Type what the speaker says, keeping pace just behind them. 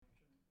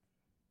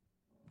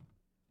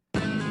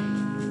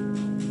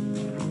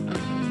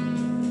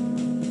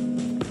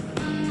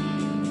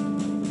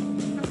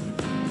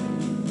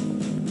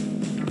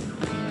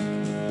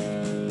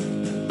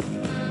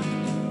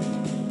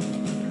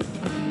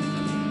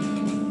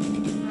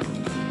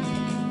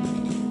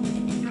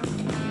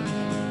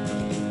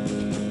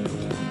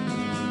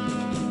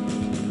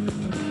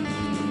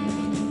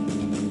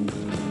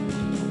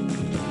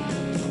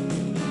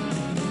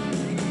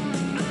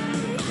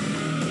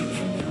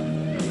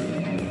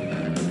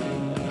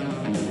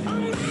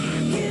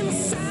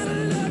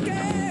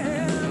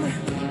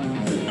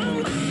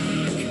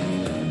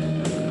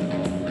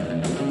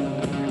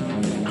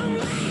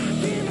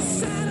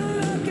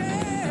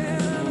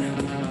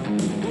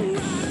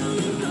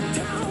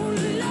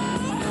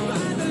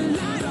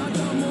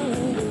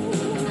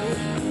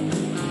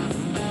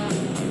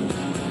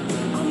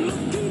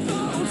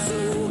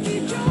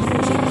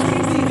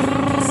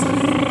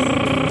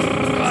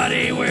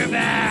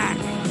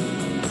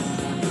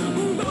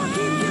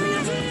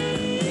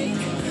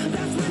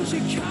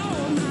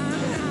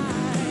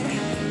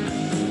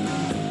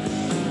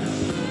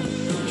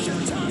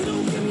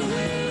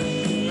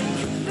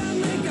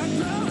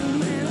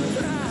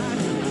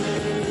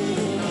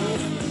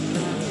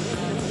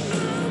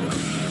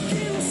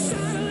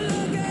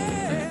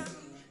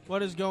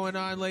What is going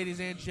on,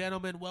 ladies and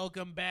gentlemen?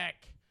 Welcome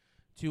back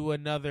to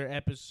another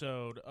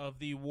episode of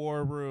the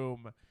War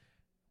Room.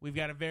 We've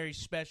got a very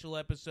special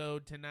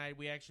episode tonight.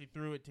 We actually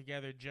threw it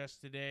together just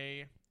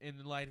today in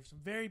the light of some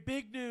very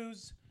big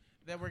news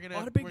that we're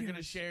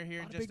gonna share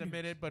here in just a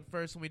minute. But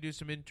first, let me do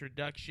some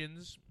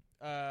introductions.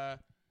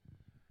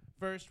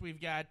 First, we've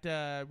got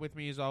with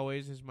me as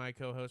always is my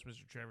co-host,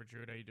 Mr. Trevor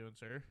Druid. How you doing,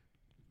 sir?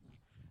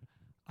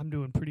 I'm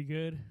doing pretty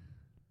good.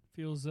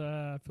 Feels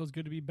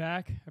good to be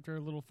back after a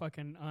little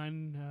fucking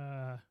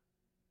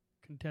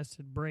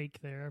contested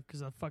break there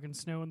because of fucking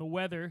snow and the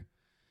weather.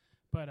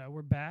 But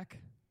we're back.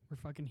 We're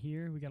fucking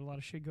here. We got a lot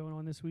of shit going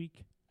on this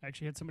week. I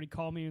actually had somebody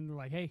call me and they're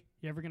like, "Hey,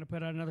 you ever gonna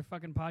put out another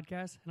fucking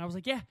podcast?" And I was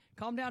like, "Yeah,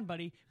 calm down,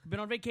 buddy. We've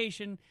been on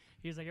vacation."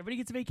 He's like, "Everybody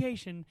gets a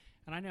vacation,"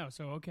 and I know,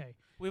 so okay.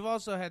 We've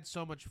also had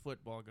so much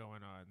football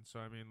going on,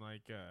 so I mean,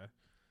 like,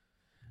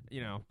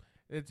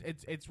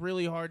 it's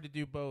really hard to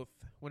do both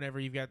whenever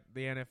you've got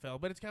the NFL.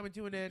 But it's coming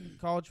to an end.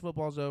 College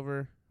football's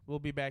over. We'll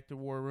be back to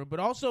War Room. But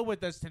also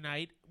with us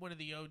tonight, one of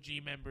the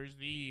OG members,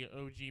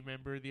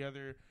 the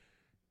other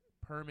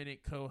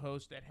permanent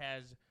co-host that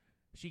has,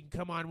 she can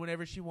come on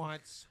whenever she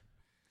wants.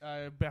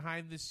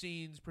 Behind the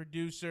scenes,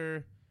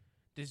 producer,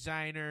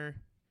 designer,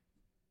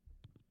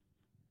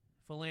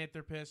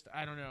 philanthropist,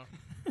 I don't know.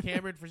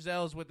 Cameron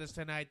Frizzell is with us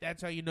tonight.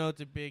 That's how you know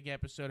it's a big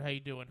episode. How you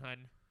doing,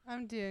 hun?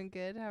 I'm doing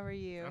good. How are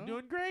you? I'm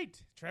doing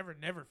great. Trevor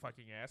never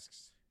fucking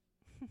asks.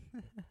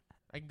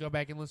 I can go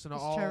back and listen to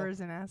all.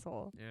 Trevor's an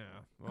asshole. Yeah.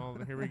 Well,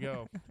 here we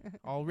go.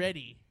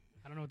 Already.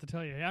 I don't know what to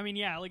tell you. I mean,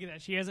 yeah, look at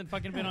that. She hasn't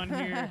fucking been on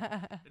here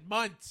in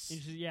months.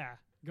 It's just, yeah,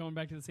 going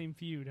back to the same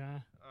feud, huh?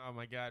 Oh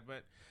my God!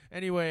 But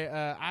anyway,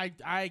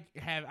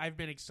 I've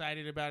been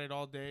excited about it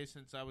all day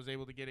since I was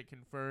able to get it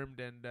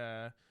confirmed,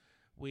 and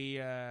we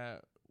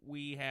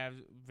have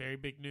very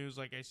big news.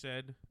 Like I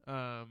said,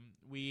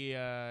 we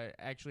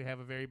actually have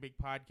a very big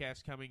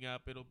podcast coming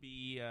up. It'll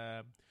be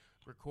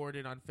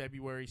recorded on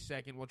February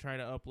 2nd. We'll try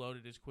to upload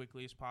it as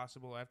quickly as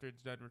possible after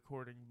it's done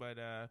recording. But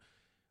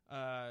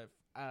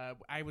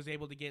I was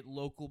able to get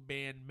local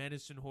band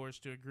Medicine Horse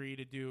to agree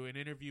to do an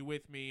interview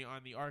with me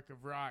on the Arc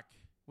of Rock,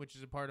 which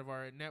is a part of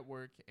our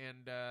network.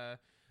 And, I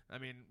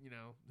mean, you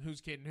know, who's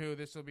kidding who?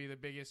 This will be the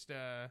biggest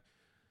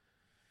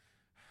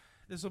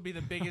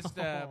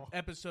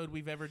episode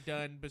we've ever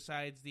done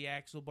besides the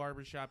Axel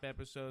Barbershop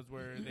episodes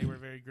where they were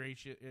very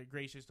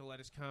gracious to let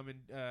us come and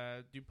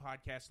do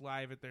podcasts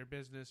live at their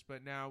business.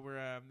 But now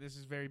this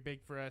is very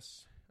big for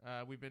us.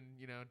 We've been,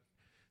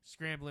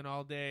 scrambling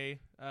all day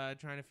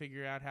trying to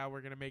figure out how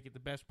we're going to make it the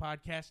best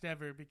podcast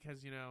ever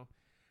because,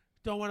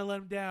 don't want to let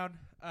them down.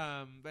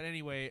 But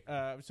anyway,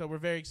 so we're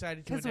very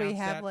excited to announce that. Because we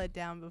have let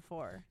down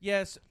before.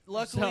 Yes.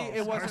 Luckily,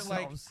 it wasn't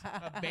like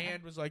a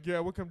band was like, yeah,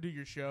 we'll come do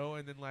your show.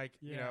 And then, like,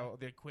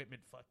 the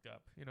equipment fucked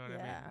up. You know what I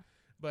mean?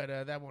 But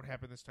that won't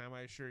happen this time,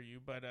 I assure you.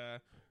 But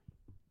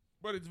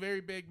it's very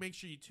big. Make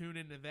sure you tune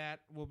into that.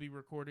 We'll be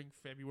recording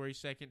February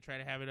 2nd. Try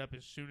to have it up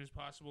as soon as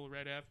possible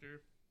right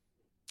after.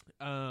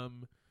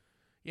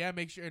 Yeah,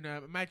 make sure. And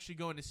I'm actually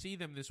going to see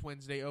them this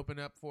Wednesday. Open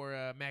up for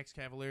Max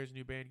Cavalier's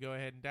new band, Go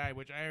Ahead and Die,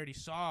 which I already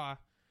saw.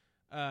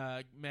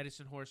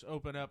 Medicine Horse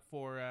open up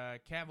for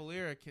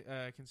Cavalier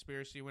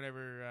Conspiracy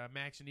whenever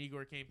Max and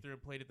Igor came through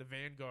and played at the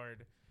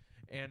Vanguard,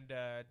 and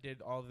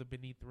did all the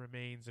Beneath the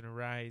Remains and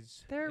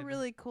Arise. They're a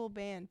really cool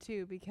band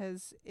too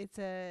because it's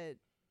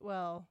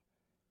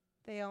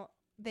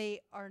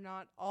they are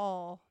not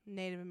all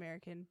Native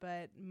American,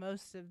 but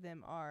most of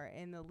them are.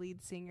 And the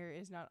lead singer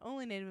is not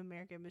only Native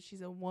American, but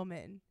she's a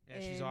woman.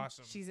 Yeah, she's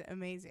awesome. She's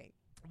amazing.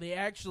 They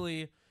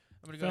actually... I'm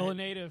gonna go fellow ahead.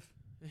 Native.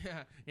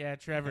 Yeah,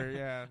 Trevor,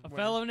 yeah. A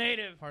fellow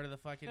Native. Part of the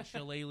fucking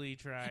Shillelagh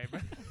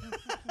tribe.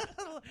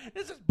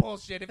 This is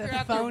bullshit. If you're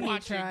out there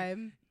watching...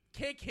 tribe.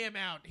 Kick him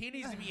out. He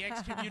needs to be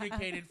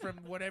excommunicated from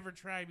whatever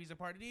tribe he's a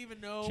part of. Do you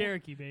even know?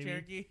 Cherokee, baby.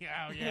 Cherokee?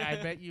 Oh, yeah, I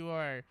bet you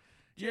are.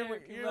 You're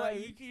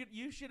like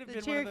you should have been.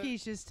 The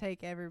Cherokees just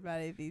take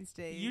everybody these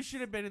days. You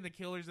should have been in the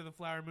Killers of the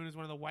Flower Moon as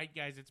one of the white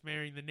guys that's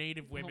marrying the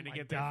native women to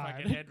get God. their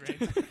fucking head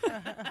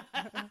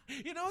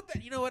raised. You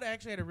know what? I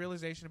actually had a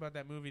realization about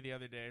that movie the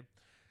other day.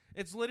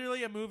 It's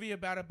literally a movie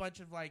about a bunch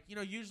of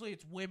usually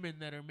it's women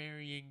that are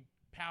marrying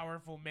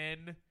powerful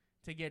men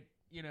to get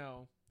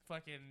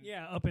fucking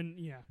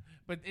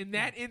But in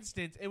that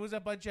instance, it was a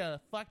bunch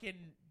of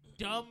fucking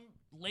dumb,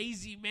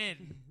 lazy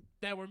men.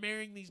 That were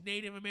marrying these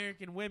Native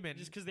American women.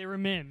 Just because they were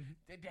men.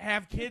 To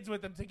have kids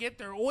with them to get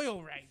their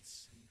oil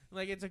rights.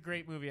 Like, it's a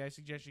great movie. I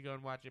suggest you go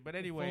and watch it. But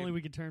anyway. If only we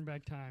could turn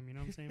back time. You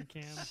know what I'm saying,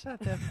 Cam? Shut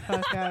the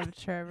fuck up,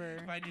 Trevor.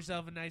 Find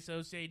yourself a nice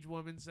Osage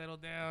woman, settle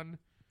down.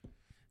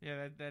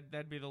 Yeah,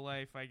 that'd be the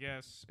life, I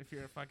guess, if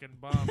you're a fucking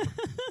bum.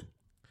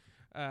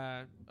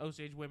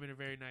 Osage women are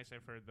very nice,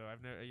 I've heard, though.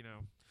 I've never,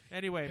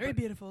 Anyway, very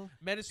beautiful.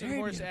 Medicine very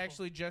Horse beautiful.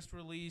 actually just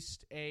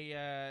released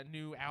a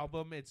new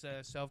album. It's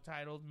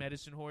self-titled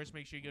Medicine Horse.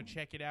 Make sure you go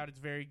check it out. It's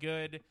very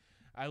good.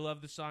 I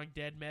love the song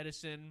Dead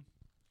Medicine.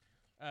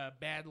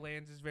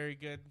 Badlands is very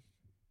good.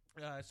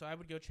 So I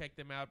would go check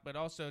them out, but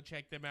also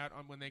check them out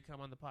on when they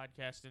come on the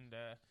podcast and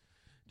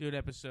do an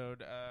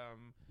episode.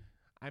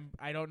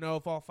 I don't know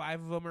if all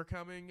 5 of them are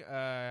coming.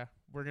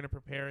 We're gonna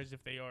prepare as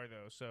if they are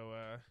though. So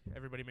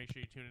everybody, make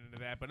sure you tune into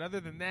that. But other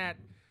than that,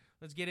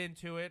 let's get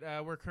into it.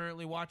 We're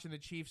currently watching the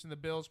Chiefs and the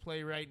Bills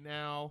play right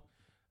now.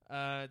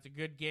 It's a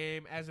good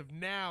game. As of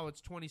now, it's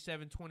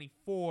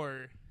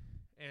 27-24,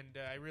 and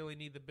I really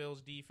need the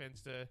Bills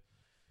defense to,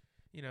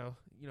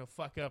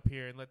 fuck up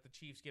here and let the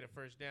Chiefs get a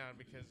first down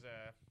because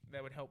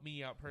that would help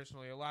me out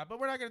personally a lot. But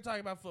we're not going to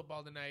talk about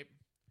football tonight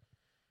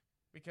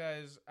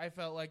because I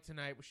felt like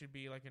tonight should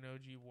be like an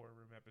OG War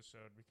Room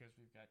episode because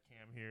we've got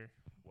Cam here.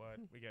 What?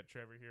 We got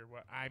Trevor here.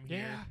 What? I'm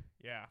here.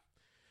 Yeah.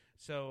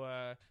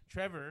 So,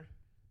 Trevor,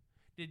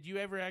 did you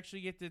ever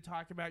actually get to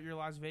talk about your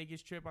Las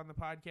Vegas trip on the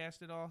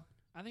podcast at all?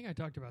 I think I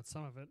talked about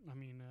some of it. I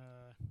mean,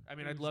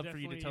 I'd love for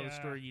you to tell the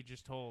story you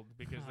just told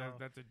because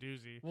that's a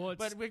doozy. Well,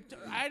 but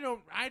I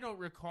don't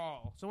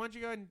recall. So why don't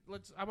you go and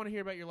I want to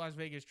hear about your Las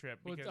Vegas trip.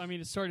 Well, I mean,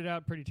 it started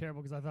out pretty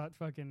terrible because I thought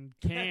fucking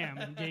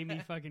Cam gave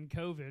me fucking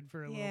COVID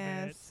for a little bit.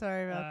 Yeah,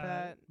 sorry about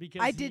that.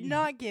 Because I did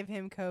not give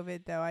him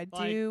COVID though. I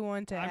do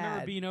want to. I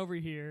remember being over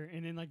here,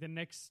 and then like the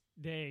next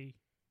day,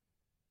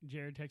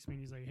 Jared texted me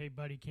and he's like, "Hey,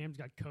 buddy, Cam's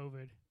got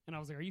COVID," and I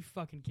was like, "Are you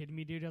fucking kidding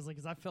me, dude?" I was like,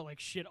 "Cause I felt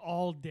like shit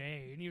all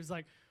day," and he was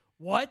like,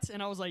 "What?"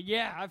 And I was like,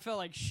 "Yeah, I felt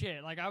like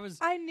shit." Like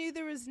I knew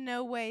there was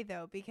no way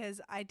though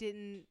because I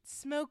didn't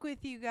smoke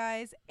with you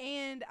guys,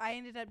 and I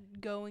ended up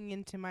going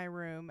into my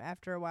room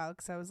after a while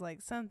because I was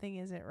like, something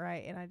isn't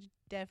right, and I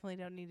definitely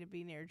don't need to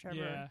be near Trevor.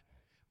 Yeah.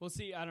 Well,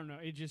 see, I don't know.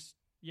 It just,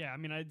 I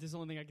mean, this is the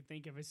only thing I could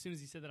think of. As soon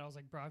as he said that, I was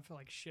like, bro, I feel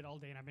like shit all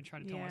day, and I've been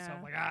trying to tell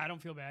myself like, I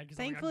don't feel bad because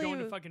I'm going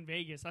to fucking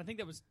Vegas. I think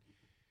that was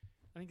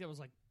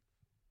like,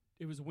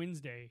 it was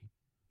Wednesday.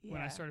 When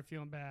I started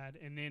feeling bad,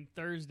 and then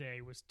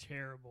Thursday was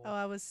terrible. Oh,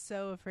 I was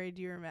so afraid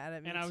you were mad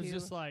at me. And I was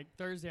just like,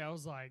 Thursday, I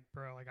was like,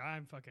 bro, like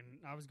I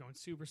was going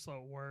super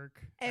slow at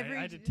work. I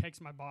had to text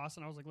my boss,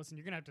 and I was like, listen,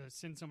 you're gonna have to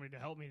send somebody to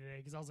help me today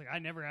because I was like, I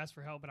never asked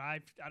for help, but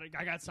I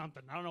got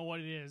something. I don't know what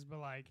it is, but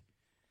like,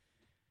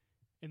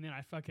 and then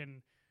I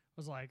fucking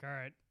was like, all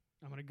right,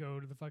 I'm gonna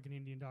go to the fucking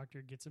Indian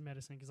doctor, get some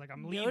medicine because like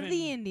I'm leaving. Go to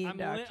the Indian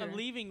doctor. I'm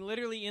leaving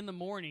literally in the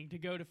morning to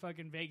go to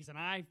fucking Vegas, and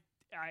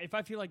if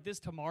I feel like this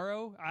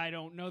tomorrow, I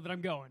don't know that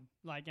I'm going.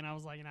 Like, and I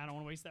was like, and I don't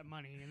want to waste that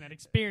money and that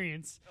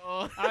experience.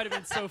 I would have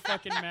been so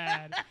fucking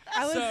mad.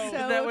 I was so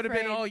that would have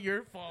been all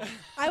your fault.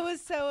 I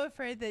was so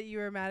afraid that you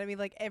were mad at me.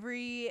 Like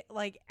every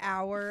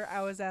hour,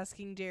 I was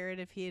asking Jared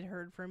if he had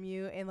heard from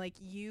you, and like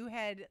you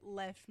had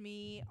left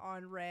me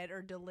on red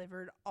or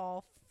delivered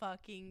all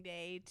fucking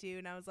day too,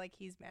 and I was like,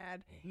 he's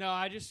mad. No,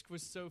 I just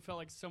felt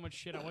like so much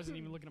shit. I wasn't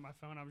even looking at my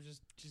phone. I was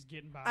just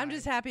getting by. I'm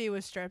just happy it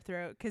was strep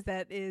throat because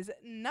that is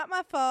not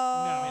my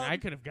fault. No, I mean I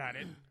could have got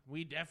it.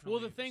 We definitely.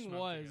 Well, the thing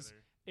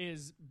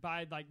is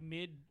by like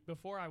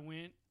before I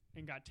went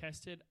and got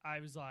tested,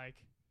 I was like,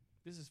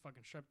 this is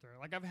fucking strep throat.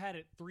 Like I've had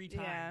it 3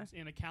 times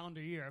in a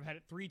calendar year. I've had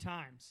it 3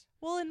 times.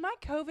 Well, and my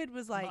COVID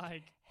was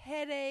like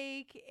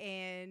headache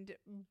and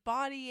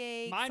body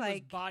aches. Mine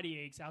was body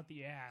aches out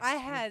the ass. I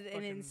had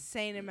an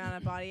insane amount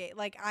of body ache.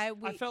 Like I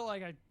felt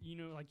like like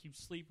you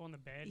sleep on the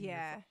bed.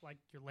 Yeah. And like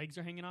your legs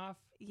are hanging off.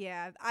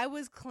 Yeah, I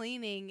was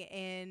cleaning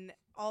and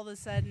all of a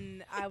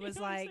sudden I was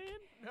like,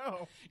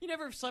 no. You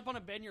never slept on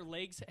a bed and your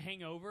legs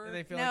hang over? And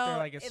they feel like they're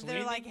like asleep?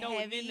 They're like no,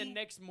 heavy. and then the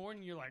next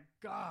morning you're like,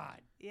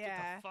 God,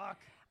 yeah. what the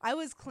fuck? I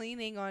was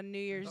cleaning on New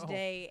Year's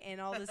Day, and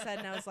all of a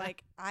sudden I was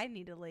like, I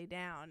need to lay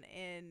down,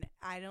 and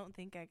I don't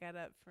think I got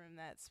up from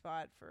that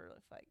spot for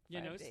like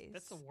 5 days.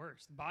 That's the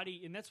worst.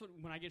 Body, and that's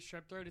when I get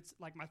strep throat, it's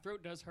like my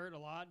throat does hurt a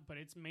lot, but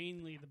it's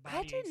mainly the body.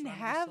 I didn't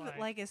have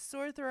like a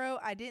sore throat.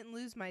 I didn't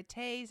lose my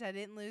taste. I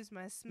didn't lose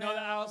my smell. No,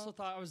 I also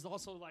thought I was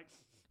also like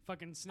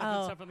fucking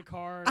sniffing stuff in the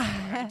car. I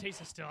can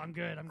taste it still. I'm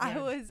good.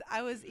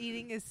 I was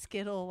eating a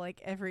Skittle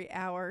like every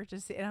hour to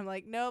see, and I'm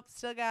like, nope,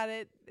 still got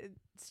it.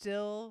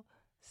 Still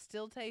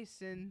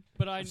tasting.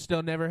 But I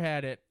still never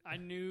had it. I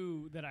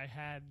knew I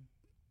had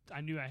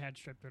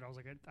strep throat. I was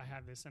like, I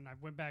have this, and I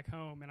went back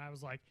home, and I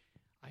was like,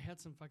 I had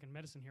some fucking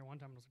medicine here one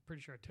time. I was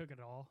pretty sure I took it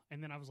all,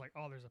 and then I was like,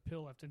 oh, there's a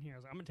pill left in here. I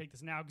was like, I'm gonna take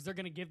this now because they're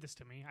gonna give this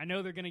to me. I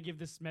know they're gonna give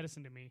this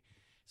medicine to me.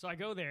 So I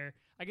go there.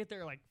 I get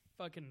there like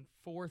fucking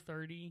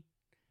 4:30,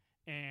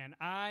 and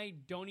I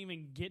don't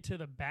even get to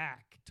the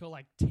back till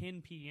like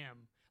 10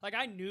 p.m. Like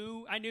I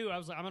knew. I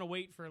was like, I'm gonna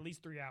wait for at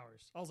least 3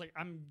 hours. I was like,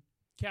 I'm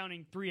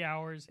counting 3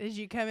 hours. Did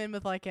you come in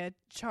with like a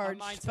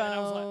charged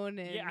phone?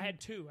 Yeah, I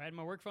had 2. I had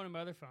my work phone and my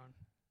other phone.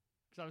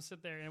 Because I was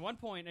sitting there, and at one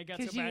point it got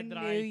so bad that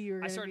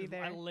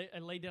I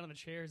laid down on the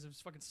chairs. I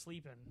was fucking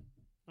sleeping,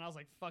 and I was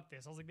like, "Fuck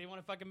this!" I was like, "They want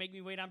to fucking make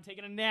me wait. I'm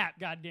taking a nap.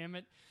 God damn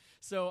it!"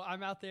 So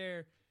I'm out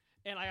there,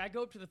 and I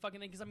go up to the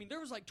fucking thing because I mean there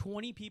was like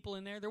 20 people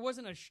in there. There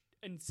wasn't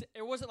it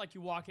wasn't like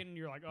you walk in and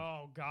you're like,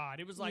 "Oh God!"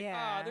 It was like,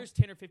 there's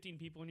 10 or 15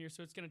 people in here,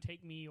 so it's gonna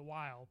take me a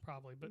while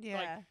probably. But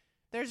like.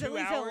 There's at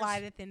least a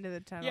light at the end of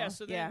the tunnel. Yeah,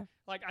 so then,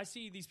 like, I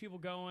see these people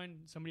going,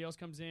 somebody else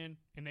comes in,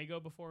 and they go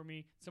before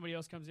me, somebody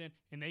else comes in,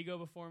 and they go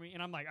before me,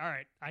 and I'm like, all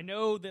right, I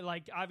know that,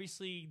 like,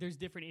 obviously there's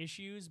different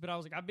issues, but I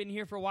was like, I've been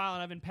here for a while,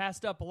 and I've been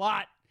passed up a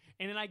lot,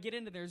 and then I get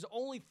into there's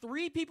only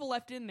 3 people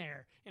left in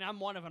there, and I'm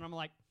one of them, I'm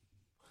like,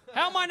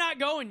 How am I not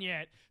going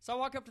yet? So I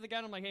walk up to the guy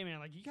and I'm like, hey man,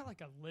 like you got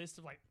like a list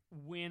of like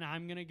when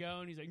I'm gonna go?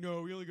 And he's like,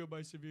 no, we only go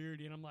by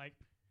severity. And I'm like,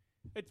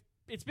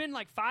 it's been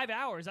like 5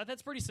 hours.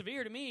 That's pretty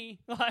severe to me.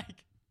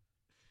 Like,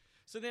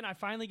 so then I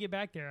finally get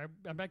back there.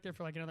 I'm back there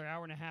for like another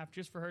hour and a half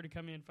just for her to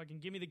come in, fucking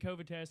give me the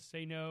COVID test,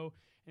 say no,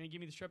 and then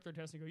give me the strep throat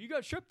test and go, you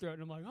got strep throat.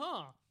 And I'm like,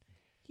 huh.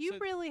 You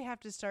really have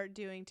to start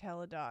doing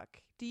teledoc.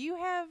 Do you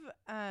have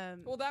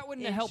Well, that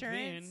wouldn't have helped then.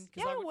 insurance?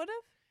 Yeah, it would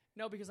have.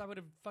 No, because I would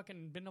have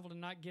fucking been able to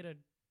not get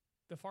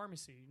the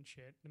pharmacy and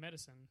shit, the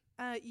medicine.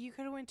 You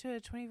could have went to a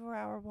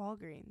 24-hour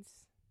Walgreens.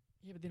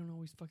 Yeah, but they don't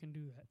always fucking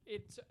do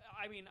that.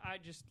 I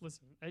just,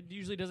 listen, it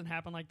usually doesn't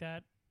happen like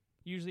that.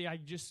 Usually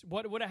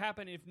what would have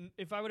happened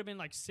if I would have been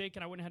like sick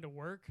and I wouldn't have had to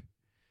work,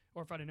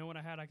 or if I'd have known what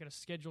I had, I could have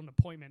scheduled an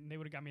appointment and they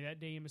would have got me that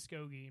day in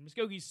Muskogee. And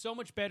Muskogee's so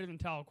much better than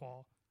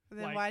Tahlequah.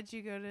 Then why'd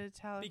you go to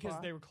Tahlequah?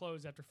 Because they were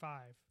closed after 5.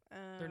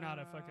 They're not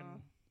a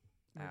fucking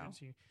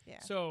emergency. Yeah.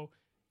 So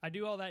I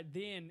do all that.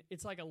 Then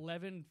it's like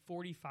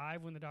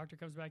 11:45 when the doctor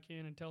comes back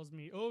in and tells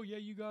me, oh, yeah,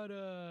 you got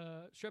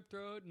strep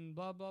throat and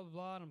blah, blah,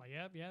 blah. And I'm like,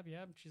 yep.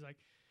 And she's like,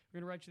 we're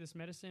going to write you this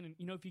medicine.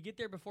 And, if you get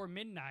there before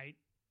midnight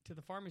to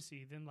the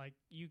pharmacy, then, like,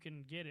 you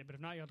can get it. But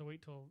if not, you have to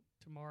wait till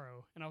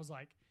tomorrow. And I was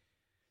like,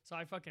 so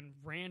I fucking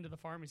ran to the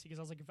pharmacy because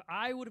I was like, if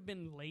I would have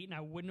been late and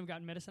I wouldn't have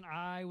gotten medicine,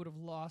 I would have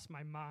lost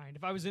my mind.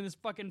 If I was in this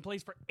fucking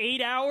place for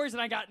 8 hours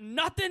and I got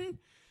nothing,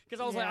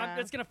 because I was like,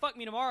 it's going to fuck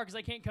me tomorrow because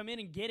I can't come in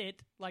and get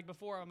it. Like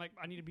before, I'm like,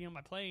 I need to be on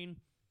my plane.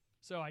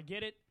 So I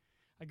get it.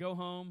 I go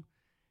home.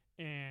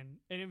 And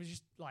it was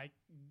just like,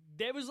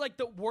 that was like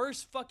the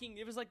worst fucking,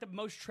 it was like the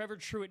most Trevor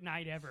Truitt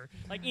night ever.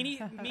 Like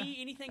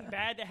anything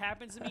bad that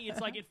happens to me,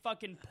 it's like it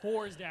fucking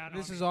pours down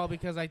This on is me. all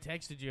because I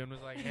texted you and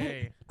was like,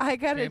 hey, I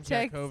got a Sam's got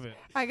text. COVID.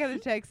 I got a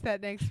text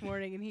that next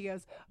morning, and he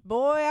goes,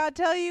 "Boy, I'll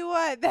tell you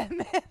what, that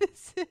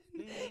medicine."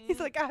 He's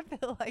like, "I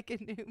feel like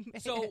a new man."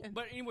 So,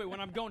 but anyway, when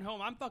I'm going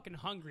home, I'm fucking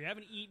hungry. I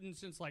haven't eaten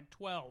since like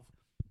 12.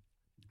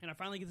 And I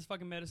finally get this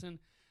fucking medicine.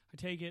 I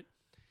take it.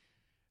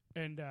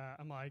 And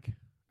I'm like,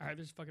 all right,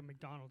 there's fucking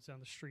McDonald's down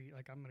the street.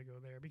 Like, I'm going to go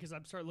there. Because I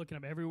start looking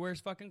up. Everywhere's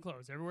fucking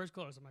closed. Everywhere's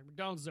closed. I'm like,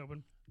 McDonald's is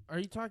open. Are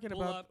you talking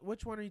Pull about, up.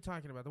 which one are you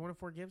talking about? The one in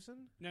Fort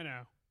Gibson? No.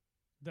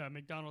 The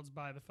McDonald's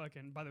by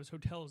those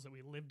hotels that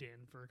we lived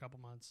in for a couple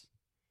months.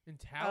 In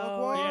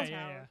Oh, Tahlequah?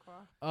 Yeah.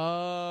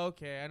 Oh,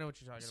 okay. I know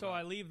what you're talking So about.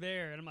 I leave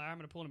there, and I'm like, I'm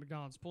going to pull into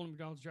McDonald's. Pull into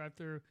McDonald's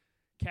drive-thru,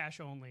 cash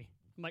only.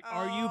 I'm like,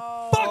 are you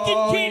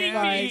fucking kidding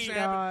my me?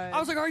 God. I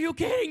was like, are you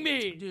kidding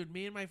me? Dude,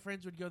 me and my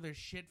friends would go there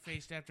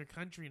shit-faced after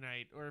country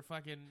night or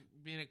fucking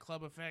being at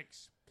Club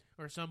Effects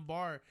or some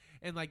bar,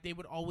 and like they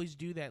would always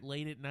do that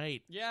late at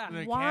night. Yeah. And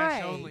they're Why?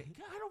 cash only.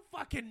 I don't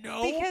fucking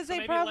know. Because So they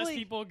maybe probably less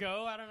people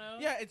go. I don't know.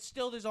 yeah, it's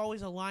still there's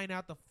always a line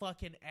out the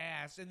fucking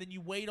ass, and then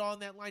you wait on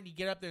that line. You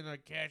get up there and they're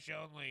like cash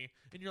only,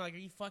 and you're like, are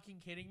you fucking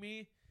kidding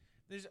me?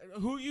 There's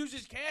who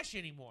uses cash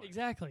anymore?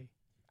 Exactly.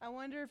 I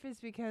wonder if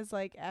it's because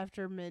like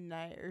after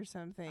midnight or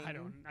something.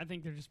 I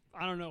think they're just.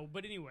 I don't know.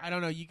 But anyway. I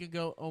don't know. You can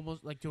go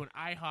almost like to an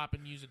IHOP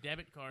and use a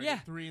debit card Yeah.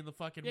 at 3 in the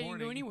fucking Yeah, you morning.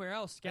 can go anywhere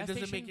else. Gas That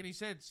doesn't station. make any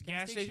sense. Gas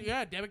Gas station, station?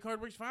 yeah, debit card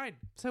works fine.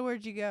 So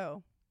where'd you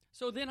go?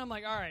 So then I'm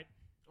like, all right.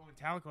 Oh, in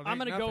Tahlequah, I'm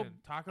gonna go.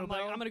 Taco I'm Bell.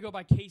 like, I'm gonna go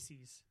by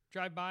Casey's.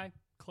 Drive by,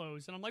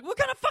 closed, and I'm like, what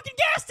kind of fucking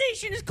gas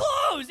station is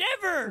closed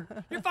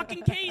ever? You're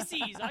fucking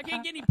Casey's. I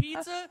can't get any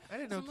pizza. I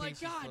didn't So know I'm like,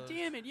 Casey's God closed.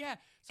 damn it, yeah.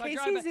 So I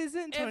drive Casey's by.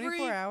 isn't Every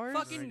 24 hours. I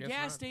fucking guess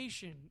gas not.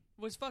 station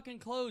was fucking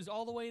closed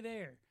all the way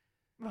there.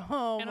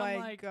 Oh And I'm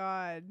my like,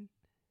 God!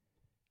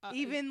 Uh,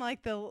 Even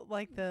like the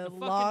the fucking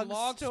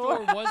log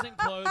store wasn't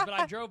closed, but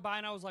I drove by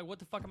and I was like, what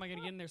the fuck am I going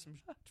to get in there? Some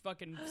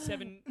fucking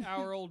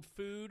 7-hour-old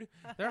food?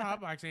 Their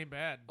hot box ain't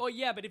bad. Oh,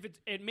 yeah, but if it's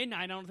at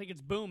midnight, I don't think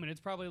it's booming. It's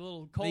probably a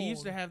little cold. They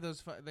used to have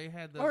those. They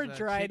had those Or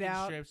dried chicken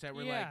out. strips that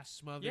were Yeah. like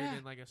smothered Yeah.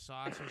 in like a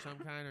sauce or some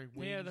kind, or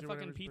wings Yeah, the or whatever.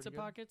 fucking It's pizza pretty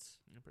good. pockets.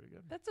 Yeah, pretty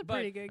good. That's a But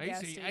pretty good I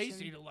gas used, to, station. I used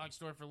to eat at Log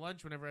Store for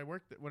lunch whenever I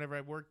worked.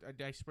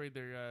 I sprayed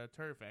their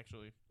turf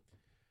actually.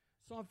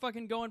 So I'm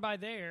fucking going by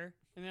there,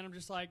 and then I'm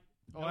just like,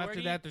 Oh, nowhere after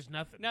to that, eat. there's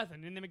nothing.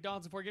 Nothing. And the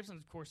McDonald's in Fort Gibson,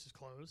 of course, is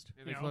closed. And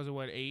you they know? close at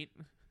what 8?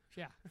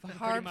 Yeah. Pretty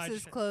Harps much.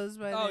 is closed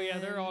by Oh, then. yeah,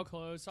 they're all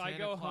closed. So I 10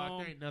 go o'clock, home.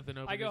 There ain't nothing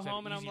open. I go except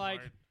home and I'm Easy like,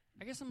 Mart.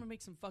 I guess I'm going to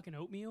make some fucking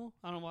oatmeal.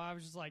 I don't know why. I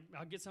was just like,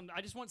 I'll get some.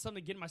 I just want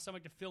something to get in my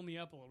stomach to fill me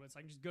up a little bit so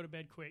I can just go to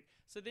bed quick.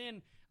 So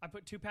then I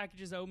put 2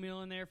 packages of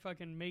oatmeal in there,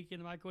 fucking make it in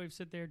the microwave,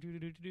 sit there,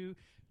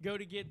 go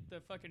to get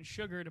the fucking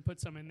sugar to put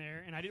some in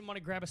there. And I didn't want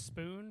to grab a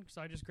spoon,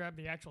 so I just grabbed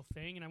the actual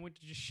thing and I went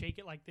to just shake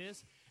it like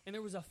this. And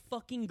there was a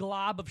fucking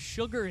glob of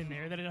sugar in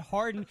there that had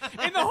hardened.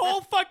 And the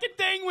whole fucking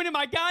thing went in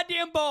my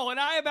goddamn bowl. And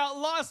I about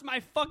lost my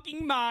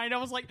fucking mind. I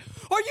was like,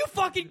 are you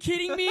fucking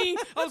kidding me?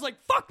 I was like,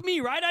 fuck me,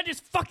 right? I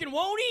just fucking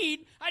won't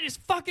eat. I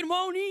just fucking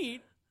won't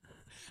eat.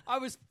 I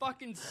was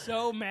fucking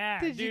so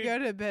mad, Did dude. you go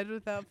to bed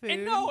without food?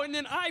 And no, and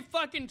then I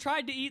fucking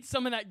tried to eat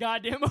some of that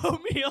goddamn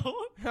oatmeal.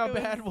 How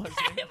bad was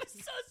it? It was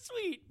so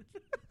sweet.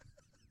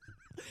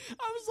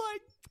 I was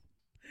like,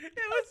 It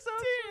was so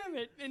damn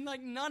it. And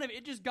like none of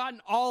it, just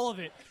gotten all of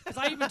it. Because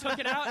I even took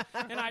it out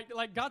and I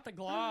like got the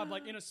glob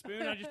like in a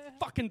spoon. And I just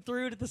fucking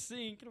threw it at the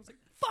sink. And I was like,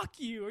 fuck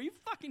you. Are you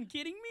fucking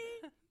kidding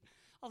me?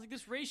 I was like,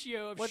 this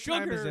ratio of What sugar.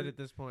 time is it at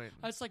this point?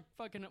 It's like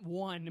fucking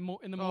 1 in the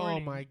morning. Oh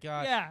my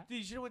god! Yeah. Dude,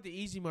 you should have went to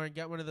Easy Mart and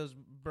got one of those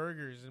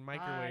burgers and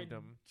microwaved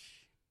them.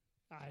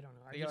 I don't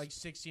know. They got like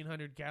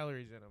 1,600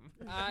 calories in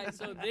them.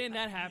 So then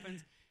that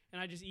happens,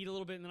 and I just eat a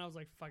little bit, and then I was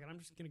like, fuck it, I'm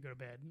just gonna go to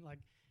bed. Like,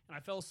 and I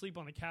fell asleep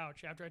on the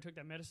couch after I took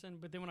that medicine.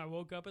 But then when I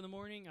woke up in the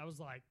morning, I was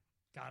like,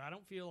 God, I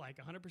don't feel like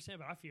 100%,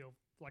 but I feel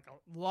like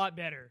a lot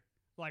better,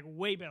 like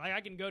way better. Like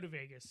I can go to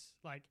Vegas,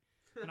 like,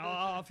 and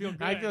I'll feel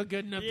good. I feel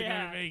good enough to go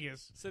Yeah. to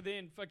Vegas. So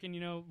then fucking,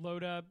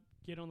 load up,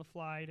 get on the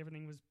flight.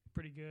 Everything was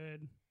pretty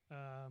good.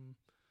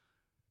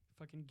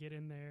 Fucking get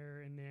in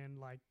there. And then,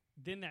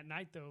 then that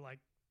night, though,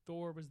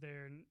 Thor was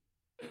there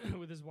and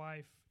with his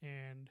wife.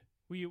 And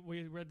we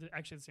were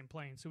actually the same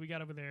plane. So we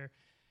got over there.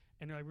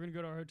 And they're like, we're going to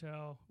go to our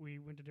hotel. We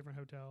went to a different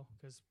hotel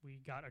because we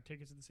got our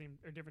tickets at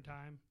a different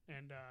time.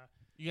 And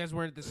You guys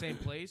weren't at the same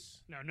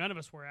place? no, none of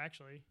us were,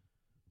 actually.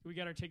 We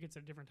got our tickets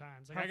at different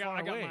times. Like How I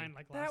got far away? mine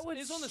last. That would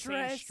it's on the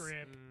stress- same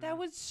strip. That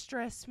would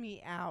stress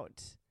me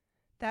out.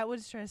 That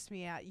would stress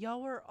me out.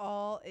 Y'all were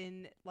all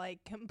in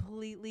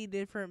completely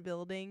different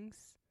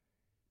buildings.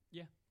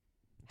 Yeah.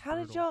 How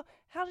did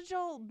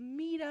y'all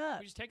meet up?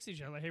 We just texted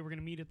each other like, "Hey, we're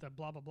gonna meet at the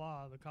blah blah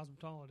blah, the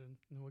Cosmopolitan, and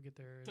then we'll get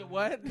there." The and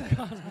what? The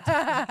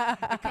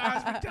The Cosmopolitan.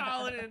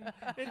 Cosmopolitan.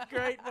 It's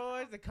great,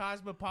 boys. The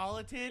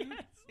Cosmopolitan.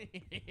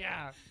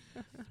 Yeah.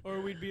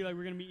 Or we'd be like,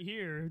 "We're gonna meet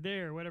here,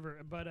 there,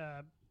 whatever." But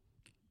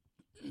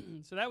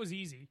so that was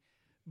easy.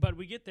 But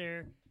we get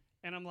there,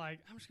 and I'm like,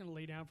 I'm just gonna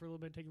lay down for a little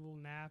bit, take a little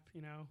nap,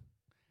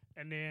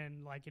 And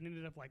then it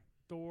ended up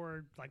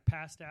Thor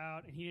passed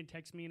out, and he didn't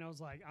text me, and I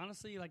was like,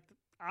 honestly,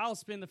 I'll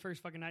spend the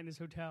first fucking night in this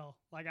hotel.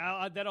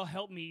 That'll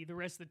help me the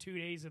rest of the 2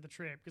 days of the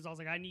trip because I was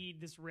like, I need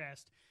this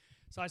rest.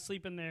 So I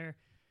sleep in there,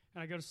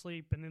 and I go to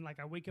sleep, and then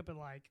I wake up at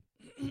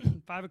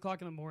 5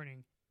 o'clock in the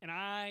morning, and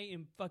I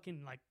am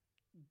fucking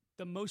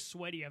the most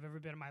sweaty I've ever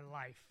been in my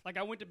life.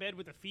 I went to bed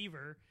with a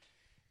fever,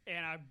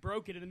 and I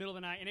broke it in the middle of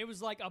the night, and it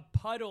was like a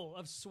puddle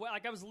of sweat.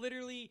 I was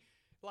literally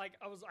I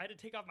had to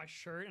take off my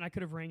shirt, and I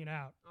could have wrung it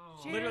out.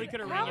 Oh, Literally could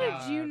have How rang it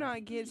out. did you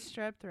not get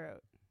strep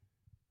throat?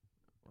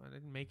 Well, I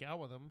didn't make out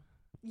with him.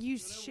 You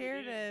So then we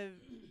shared a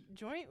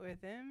joint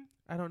with him.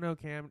 I don't know,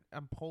 Cam.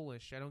 I'm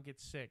Polish. I don't get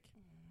sick.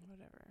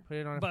 Whatever. Put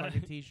it on a But-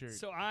 fucking t-shirt.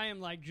 So I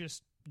am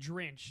just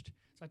drenched.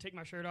 So I take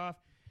my shirt off,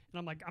 and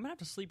I'm like, I'm gonna have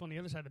to sleep on the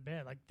other side of the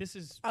bed. This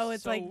is Oh,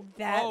 it's so,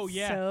 that Oh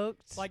yeah.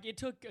 soaked. It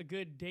took a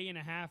good day and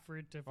a half for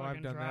it to Oh, fucking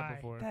I've done dry. that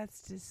before.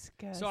 That's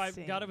disgusting. So I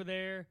got over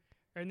there,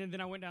 and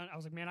then I went down. I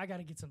was like, man, I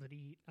gotta get something to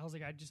eat. I was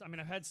like,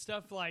 I've had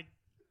stuff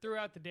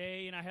throughout the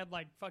day, and I had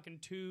fucking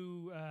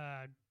 2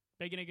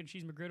 bacon, egg, and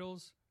cheese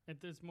McGriddles at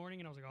this morning,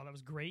 and I was like, oh, that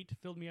was great.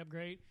 Filled me up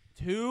great.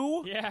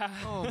 2? Yeah.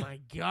 Oh my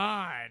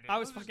god. I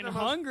was Those are fucking the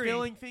most hungry.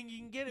 filling thing you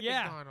can get at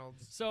Yeah.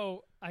 McDonald's.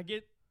 So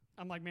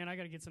I'm like, man, I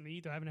gotta get something to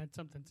eat though. I haven't had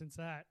something since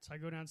that. So I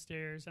go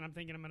downstairs, and I'm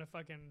thinking I'm gonna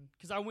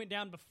because I went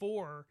down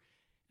before,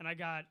 and I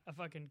got a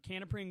fucking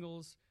can of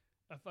Pringles,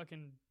 a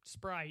fucking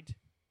Sprite,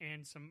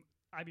 and some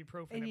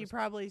ibuprofen. and It you was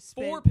probably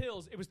spent 4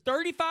 pills. It was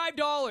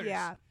 $35.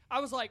 Yeah. I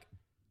was like,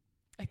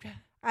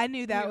 I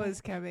knew that Yeah.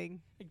 was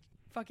coming.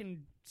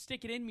 fucking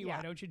stick it in me, Yeah.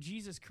 why don't you?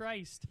 Jesus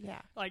Christ.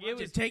 Yeah. It was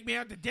Just take me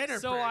out to dinner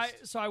so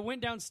first. I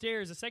went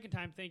downstairs a second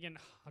time thinking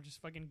I'll just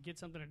fucking get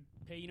something to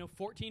pay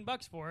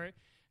 $14 for it,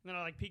 and then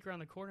I peek around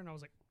the corner and I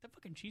was like, that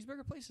fucking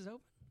cheeseburger place is open,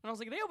 and I was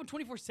like, they open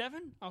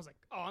 24/7. I was like,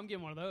 oh, I'm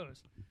getting one of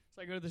those.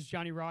 So I go to this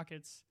Johnny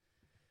Rockets,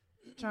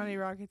 Johnny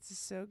Rockets is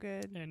so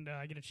good. and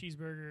I get a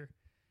cheeseburger,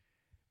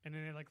 and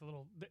then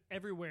they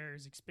everywhere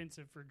is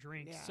expensive for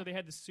drinks, Yeah. so they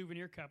had this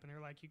souvenir cup, and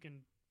they're like, you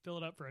can fill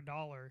it up for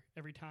 $1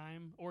 every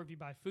time, or if you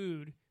buy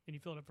food, then you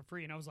fill it up for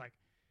free. And I was like,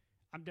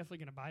 I'm definitely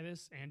gonna buy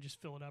this and just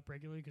fill it up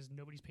regularly because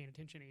nobody's paying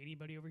attention to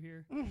anybody over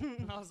here.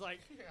 And I was like,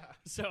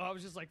 so I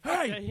was just like,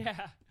 fuck Hey! that,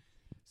 yeah.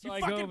 So You I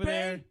go fucking over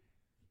there, pay?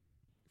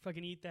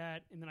 fucking eat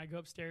that, and then I go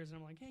upstairs and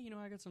I'm like, hey,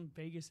 I got some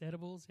Vegas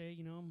edibles. Hey,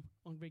 I'm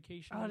on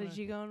vacation. Oh, I'm did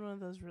gonna- you go in one of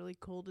those really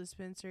cool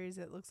dispensaries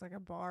that looks like a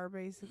bar,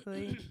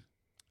 basically?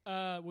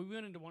 We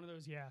went into one of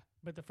those, yeah.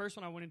 But the first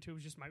one I went into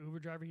was just my Uber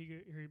driver.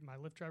 My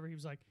Lyft driver. He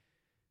was like,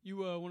 "You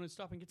want to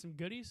stop and get some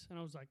goodies?" And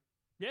I was like,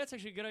 "Yeah, it's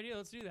actually a good idea.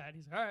 Let's do that."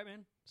 He's like, "All right,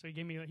 man." So he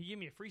gave me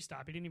a free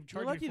stop. He didn't even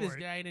charge You're lucky me for this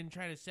it. guy didn't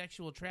try to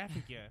sexual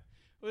traffic you.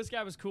 Well, this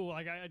guy was cool.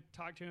 I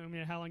talked to him.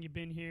 How long you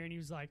been here? And he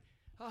was like,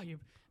 "Oh, you."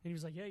 And he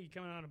was like, "Yeah, you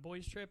coming on a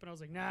boys trip?" And I was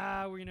like,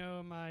 "Nah,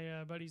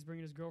 my buddy's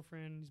bringing his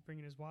girlfriend. He's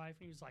bringing his wife."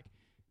 And he was like,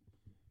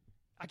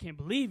 "I can't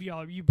believe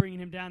you bringing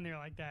him down there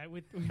like that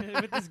with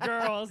his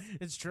girls."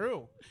 It's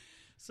true.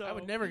 So I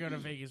would never go to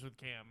Vegas with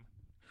Cam.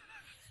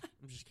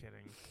 I'm just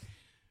kidding.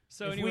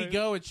 So if anyway, we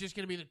go, it's just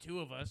going to be the two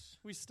of us.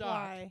 we stopped.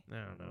 Why? I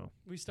don't know.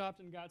 We stopped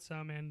and got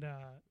some, and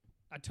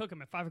I took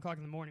him at 5 o'clock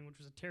in the morning, which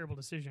was a terrible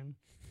decision,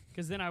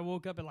 because then I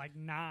woke up at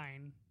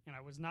 9, and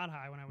I was not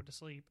high when I went to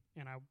sleep,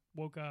 and I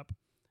woke up,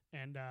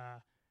 and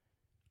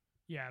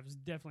yeah, I was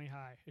definitely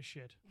high as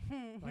shit.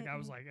 I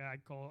was like, I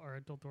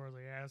told Thor, I was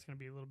like, yeah, it's gonna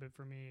be a little bit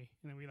for me,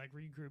 and then we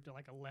regrouped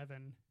at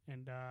 11,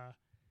 and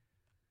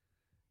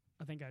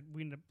I think I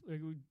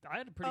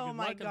had a pretty oh good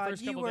my luck in the god,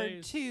 first you couple were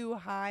days. too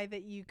high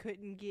that you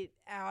couldn't get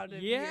out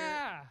of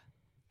Yeah.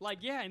 Like,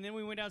 yeah, and then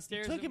we went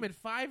downstairs. Took him at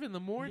 5 in the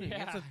morning.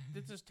 Yeah.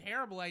 It's a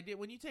terrible idea.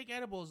 When you take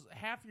edibles,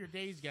 half your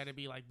day's got to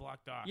be like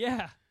blocked off.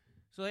 Yeah.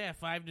 So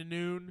 5 to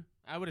noon.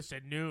 I would have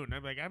said noon.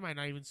 I'm like, I might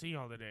not even see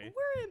y'all today.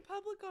 We're in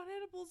public on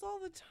edibles all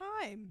the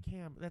time.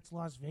 Cam, that's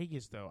Las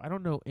Vegas, though. I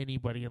don't know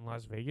anybody in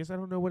Las Vegas. I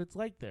don't know what it's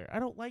like there. I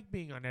don't like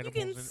being on You edibles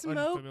can in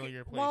smoke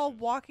unfamiliar places. while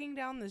walking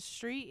down the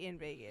street in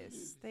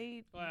Vegas.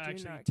 They Well, do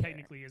actually, not care.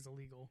 technically is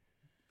illegal.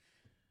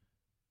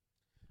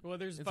 Well,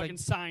 there's It's fucking like-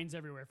 signs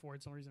everywhere for it.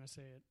 It's the only reason I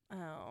say it.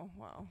 Oh,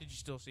 well. Did you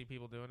still see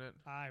people doing it?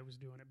 I was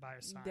doing it by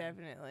a sign.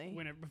 Definitely.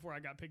 Before I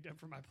got picked up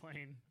from my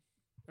plane.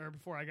 Or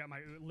before I got my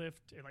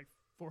lift at like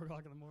 4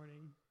 o'clock in the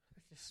morning.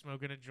 Just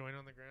smoking a joint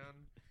on the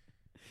ground.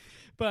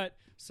 But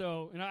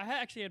so, and I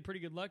actually had pretty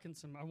good luck in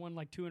some. I won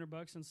like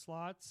 $200 in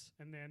slots,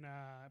 and then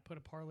I put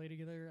a parlay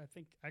together. I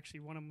think actually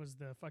one of them was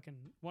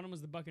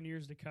the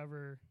Buccaneers to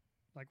cover,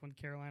 like when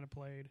Carolina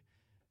played,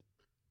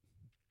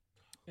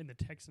 and the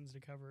Texans to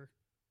cover,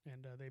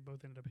 and they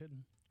both ended up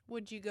hitting.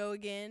 Would you go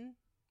again?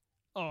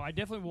 Oh, I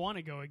definitely want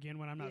to go again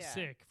when I'm not Yeah.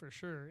 sick for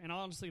sure. And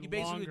honestly, You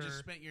basically longer. just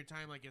spent your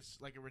time like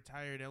a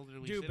retired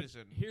elderly Dude,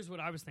 citizen. but here's what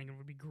I was thinking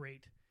would be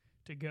great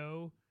to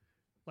go.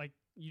 Like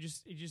you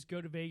just go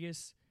to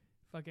Vegas,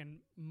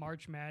 fucking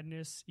March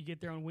Madness. You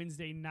get there on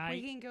Wednesday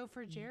night. We can go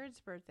for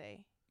Jared's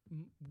birthday.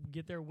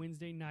 Get there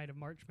Wednesday night of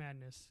March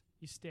Madness.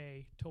 You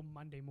stay till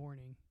Monday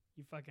morning.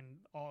 You fucking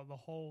the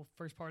whole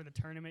first part of the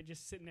tournament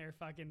just sitting there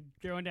fucking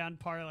throwing down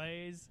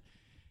parlays.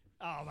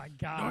 Oh my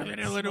god! Northern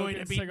Illinois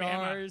to Smoking beat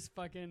cigars,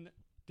 fucking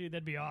dude,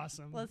 that'd be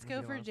awesome. Let's That'd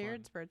go be a for lot of fun.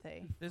 Jared's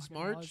birthday. This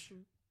Fucking March?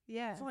 awesome.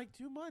 Yeah. It's in like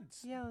 2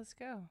 months. Yeah, let's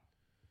go.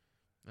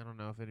 I don't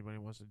know if anybody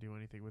wants to do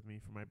anything with me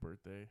for my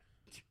birthday.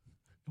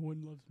 No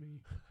one loves me.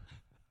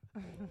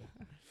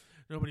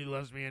 Nobody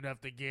loves me enough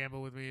to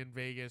gamble with me in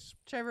Vegas.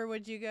 Trevor,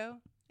 would you go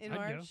in I'd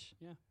go. March?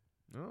 Yeah.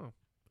 Oh.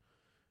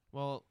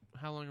 Well,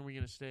 how long are we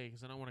going to stay?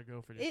 Because I don't want to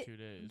go for just 2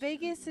 days.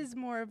 Vegas is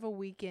more of a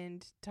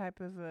weekend type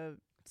of a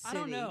city. I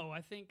don't know.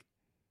 I think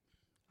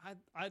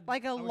I'd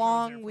Like I a wish I was there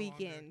long for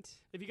weekend.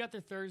 If you got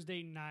there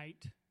Thursday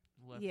night,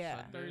 Left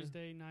Yeah. Sunday.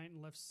 Thursday night,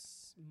 and left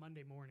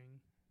Monday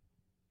morning.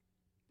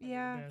 that'd be the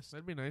Yeah. best.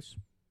 That'd be nice.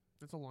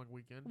 It's a long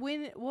weekend.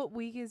 What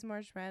week is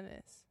March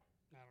Madness?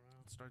 I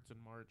don't It starts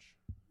in March.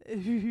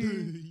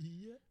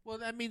 know. Well,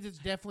 that means it's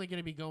definitely going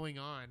to be going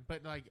on.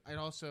 But, like, it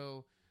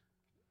also...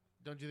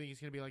 Don't you think it's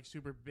going to be, like,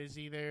 super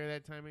busy there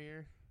that time of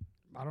year?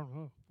 I don't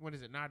know. When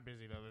is it not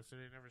busy, though? The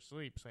city never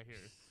sleeps, I hear.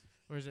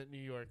 Or is it New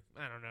York?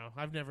 I don't know.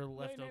 I've never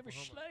left They never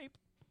Oklahoma. sleep.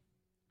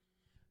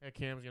 That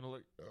Cam's going to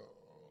look...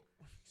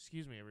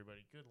 Excuse me, everybody.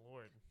 Good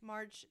Lord.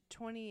 March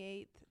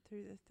 28th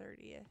through the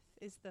 30th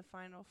is the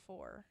final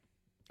four.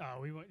 Oh,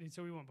 we went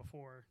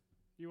before.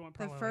 You want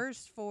The probably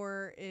first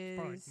four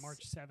probably is like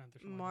March 7th or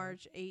something.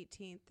 March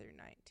 18th through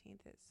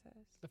 19th, it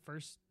says. The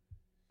first.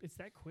 It's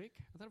that quick?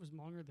 I thought it was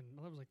longer than.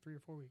 I thought it was like 3 or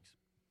 4 weeks.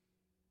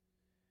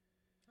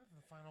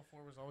 The Final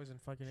Four was always in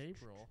fucking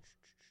April.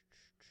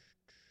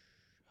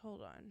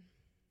 Hold on.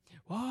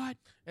 What?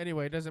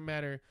 Anyway, it doesn't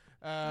matter.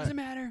 Doesn't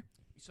matter.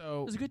 It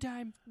So was a good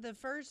time. The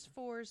first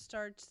four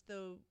starts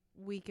the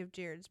week of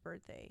Jared's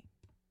birthday.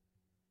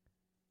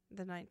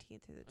 The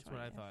 19th through the 20th. that's what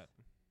I thought.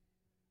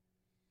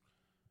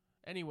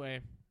 Anyway,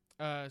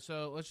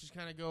 so let's just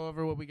kind of go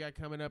over what we got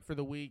coming up for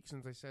the week.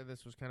 Since I said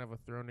this was kind of a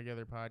thrown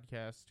together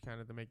podcast, kind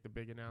of to make the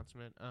big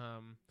announcement.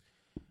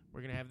 We're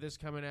going to have this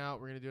coming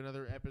out. We're going to do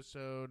another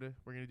episode.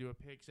 We're going to do a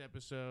picks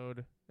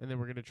episode. And then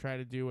we're going to try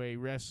to do a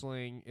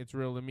wrestling It's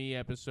Real to Me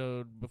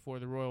episode before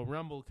the Royal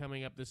Rumble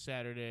coming up this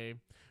Saturday,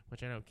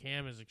 which I know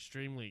Cam is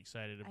extremely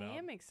excited about. I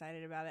am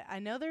excited about it. I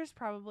know there's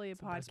probably a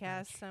It's the best podcast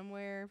match.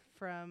 somewhere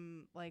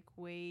from like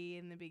way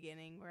in the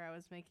beginning where I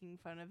was making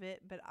fun of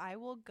it, but I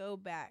will go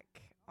back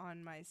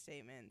on my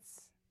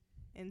statements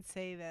and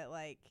say that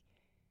like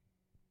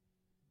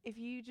if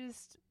you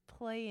just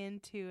play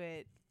into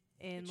it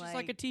and It's just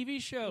like a TV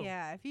show.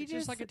 yeah, if you It's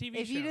just just like a TV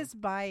if you show. just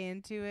buy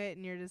into it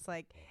and you're just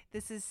like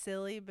this is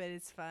silly but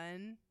it's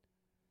fun.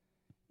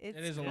 It's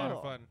It is a lot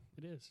of cool. fun.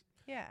 It is.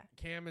 Yeah.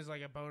 Cam is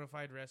like a bona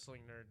fide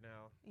wrestling nerd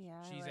now. Yeah.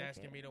 I She's like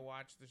asking it. me to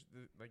watch the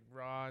like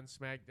Raw and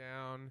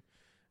SmackDown.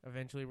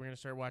 Eventually, we're gonna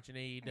start watching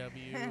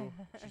AEW.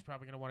 She's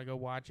probably gonna want to go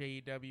watch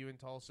AEW in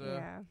Tulsa,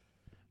 Yeah.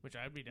 which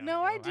I'd be down. No,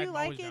 to I go. do I'm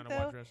like always it, down to though.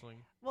 watch wrestling.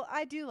 Well,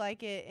 I do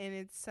like it, and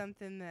it's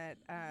something that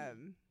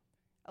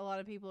a lot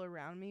of people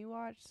around me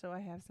watch. So I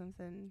have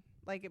something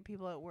like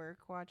people at work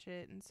watch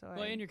it, and so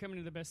Well, and you're coming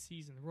to the best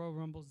season. The Royal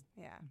Rumble's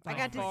yeah. by I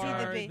got to see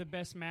far the the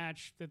best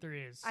match that there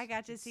is. I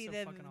got to It's see so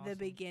the fucking the awesome.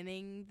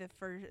 beginning,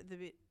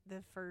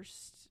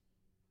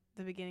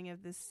 the beginning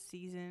of this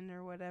season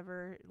or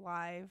whatever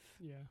live.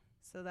 Yeah.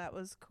 So that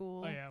was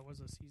cool. Oh yeah, it was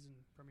a season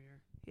premiere.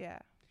 Yeah.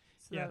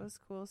 So Yeah. that was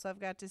cool. So I've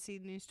got to see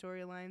new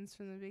storylines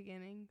from the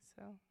beginning.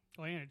 So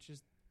Oh, and it's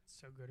just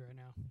so good right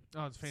now.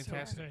 Oh, it's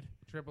fantastic. So good.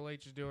 Triple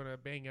H is doing a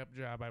bang up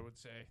job, I would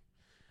say.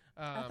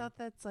 I thought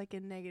that's like a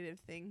negative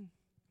thing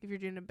if you're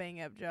doing a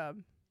bang up job.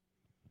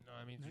 no,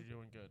 I mean No. you're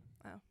doing good.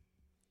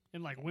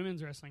 And like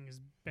women's wrestling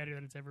is better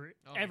than it's ever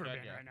Oh my God,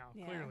 been yeah. right now.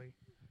 Yeah. Clearly.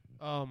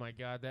 Oh my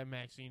God, that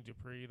Maxine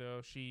Dupree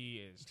though,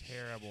 she is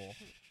terrible.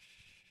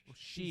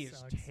 She is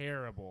sucks.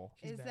 terrible.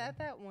 She's Is bad.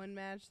 that one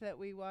match that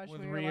we watched?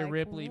 With and we were Rhea like,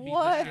 Ripley beat the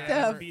what shit out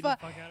of her? the Beat the fuck?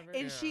 fuck out of her?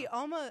 And Yeah. she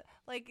almost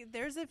like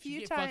there's a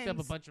few She times fucked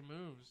up a bunch of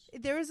moves.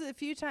 there was a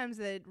few times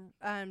that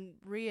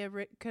Rhea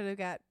could have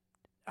got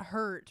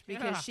hurt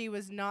because Yeah. she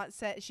was not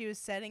set. She was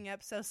setting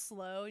up so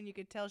slow, and you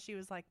could tell she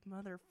was like,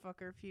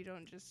 "Motherfucker, if you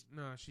don't just."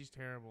 No, she's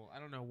terrible. I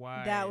don't know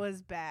why. That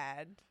was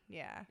bad.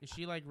 Yeah. Is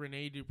she like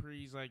Renee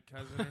Dupree's like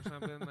cousin or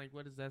something? Like,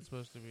 what is that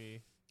supposed to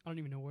be? I don't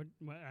even know what.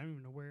 I don't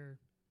even know where.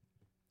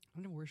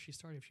 I don't know where she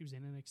started. If she was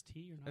in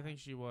NXT or not. I think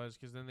she was,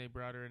 because then they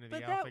brought her into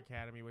But the that- Alpha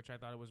Academy, which I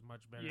thought it was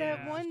much better That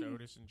than one- just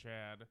Otis and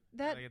Chad.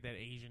 That They got that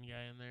Asian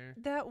guy in there.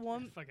 that that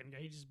one fucking guy.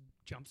 He just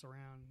jumps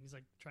around. He's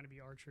like trying to be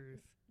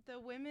R-Truth. the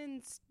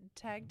women's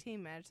tag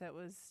team match that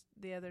was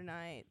the other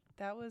night.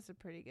 That was a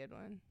pretty good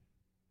one.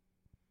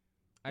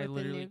 I With the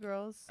literally, new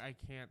girls. I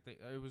can't think.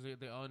 It was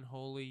the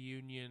Unholy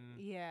Union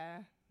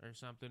Yeah. or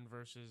something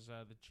versus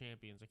the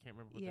champions. I can't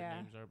remember what Yeah.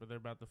 their names are, but they're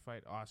about to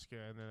fight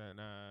Asuka and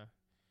then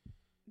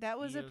That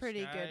was a Io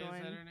pretty Sky, good is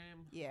one. that her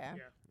name? Yeah.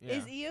 Yeah.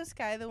 Is Io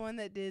Sky the one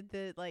that did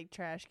the like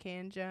trash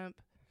can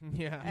jump?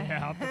 yeah.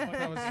 Yeah,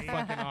 That was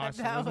fucking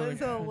awesome. That Those were was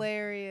the-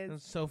 hilarious. That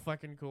was so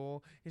fucking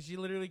cool. 'Cause she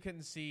literally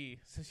couldn't see.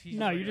 So she's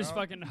No, like, you're just "Oh,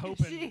 fucking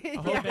hoping. She- I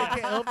hope hope, they- they,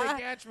 I hope they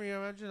catch me.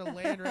 I'm just gonna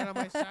land right on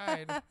my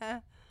side.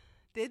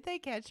 Did they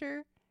catch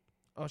her?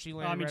 Oh, she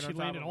Well, landed. I mean, right she on top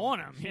landed of on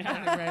him. She Yeah.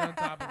 landed right on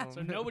top of him.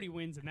 So nobody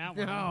wins in that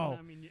one. No.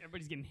 I mean,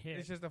 everybody's getting hit.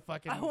 It's just a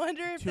fucking I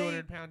wonder if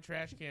 200-pound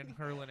trash can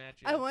hurling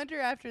at you. I wonder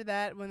after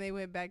that when they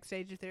went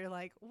backstage if they're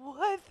like,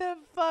 "What the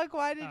fuck?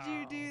 Why did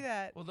you do Oh.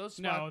 that?" Well, those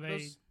No, spots,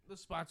 they- those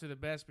spots are the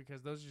best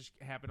because those just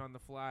happen on the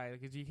fly.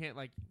 Because you can't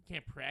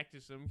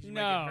practice them. 'Cause you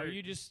might No, get hurt.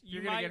 you just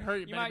You're you gonna might, get hurt,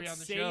 you better might be on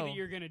the say show. that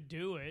you're gonna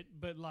do it,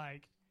 but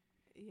like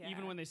Yeah.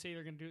 even when they say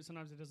they're gonna do it,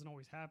 sometimes it doesn't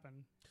always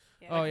happen.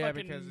 Yeah. Oh, Like yeah,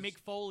 fucking because Mick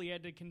Foley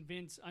had to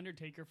convince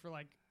Undertaker for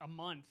like a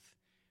month,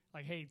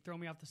 like, "Hey, throw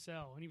me off the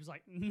cell," and he was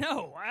like,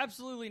 "No,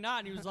 absolutely not."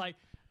 And he was like,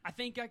 I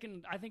think I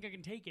can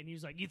take it." And he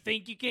was like, "You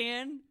think you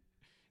can?"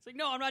 It's like,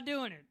 "No, I'm not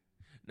doing it."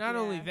 not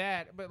only Yeah.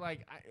 that, but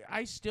like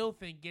I still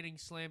think getting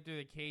slammed through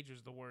the cage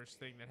was the worst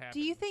thing that happened.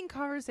 Do you think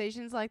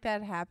conversations like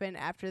that happen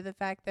after the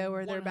fact though,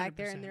 where they're back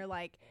there 100%. and they're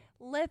like,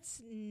 "Let's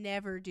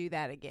never do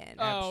that again,"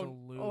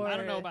 Absolutely. Or- I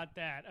don't know about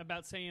that.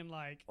 About saying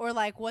like or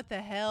like, "What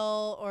the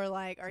hell?" Or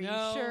like, "Are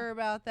No. you sure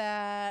about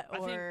that?" I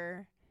think-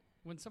 Or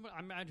when someone, I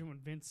imagine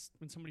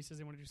when somebody says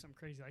they want to do something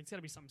crazy, like it's got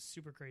to be something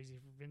super crazy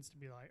for Vince to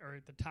be like, or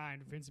at the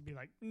time Vince would be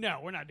like, "No,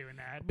 we're not doing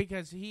that."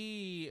 Because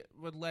he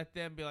would let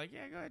them be like,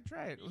 "Yeah, go ahead,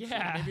 try it. Let's see.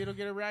 Yeah. Maybe it'll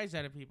get a rise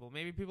out of people.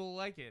 Maybe people will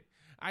like it."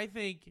 I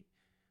think.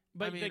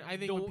 But I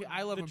think when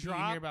I love the when you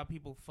drop, hear about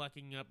people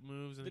fucking up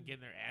moves and the-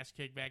 getting their ass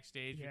kicked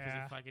backstage because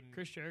Yeah. of fucking.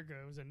 Chris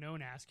Jericho was a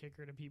known ass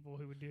kicker to people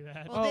who would do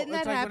that. well, Oh, didn't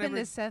it's that like happen whenever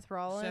to Seth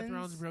Rollins? Seth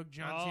Rollins broke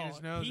John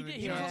Cena's nose. He, and then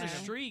he was John on a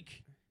Cena-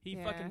 streak. He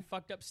Yeah. fucking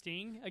fucked up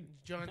Sting.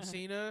 John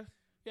Cena.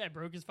 Yeah,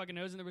 broke his fucking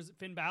nose, and there was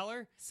Finn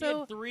Balor. He So,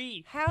 had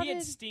three. how he had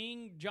did-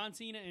 Sting, John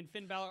Cena, and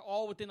Finn Balor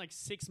all within like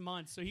 6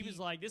 months. So he was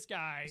like, this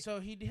guy, So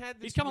he had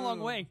this. he's come a long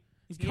move. way.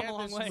 He's He come had a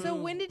long this way. move. So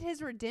when did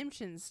his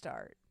redemption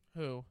start?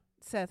 Who?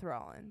 Seth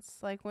Rollins.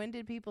 Like, when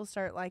did people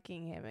start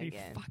liking him Are you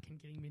again? fucking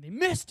kidding me? They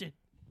missed it.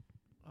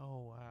 Oh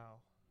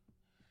wow.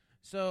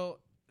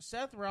 So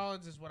Seth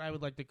Rollins is what I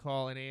would like to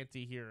call an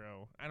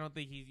anti-hero. I don't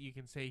think you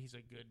can say he's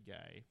a good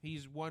guy.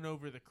 He's won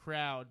over the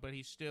crowd, but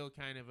he's still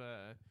kind of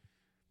a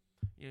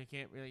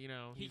can't really He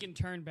he's- can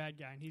turn bad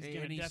guy, and he's And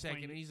going to he's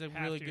definitely second. He's a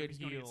have really to good if he's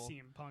gonna get heel.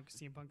 CM Punk.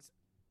 CM Punk's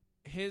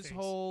his face.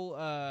 whole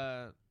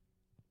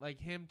like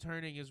him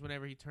turning is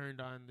whenever he turned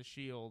on the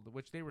Shield,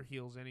 which they were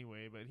heels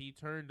anyway, but he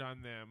turned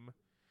on them,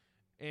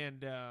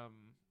 and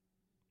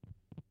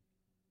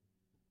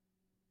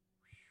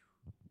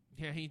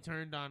yeah, he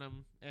turned on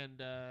him,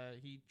 and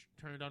he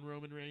turned on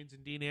Roman Reigns,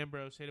 and Dean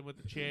Ambrose hit him with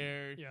the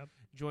chair, Yep.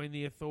 joined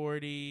the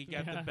Authority,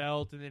 got the Yeah.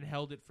 belt, and then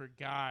held it for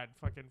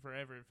fucking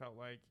forever. It felt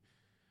like,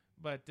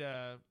 but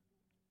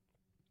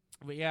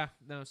yeah,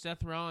 no,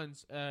 Seth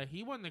Rollins,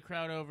 he won the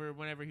crowd over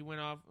whenever he went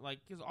off, like,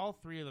 because all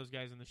three of those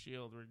guys in the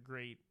Shield were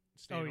great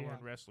standalone yeah.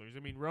 wrestlers. I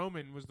mean,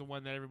 Roman was the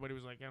one that everybody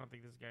was like, I don't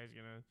think this guy's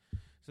gonna.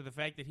 So the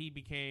fact that he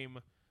became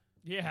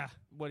Yeah.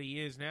 what he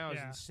is now is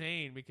Yeah.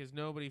 insane because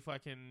nobody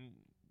thought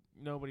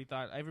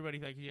everybody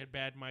thought he had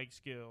bad mic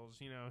skills.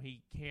 He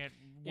can't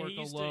Yeah, work he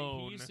used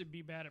alone. he used to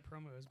be bad at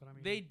promos, but I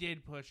mean, They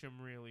did push him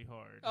really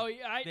hard. Oh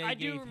yeah, They I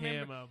do gave him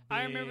remember. a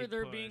I remember big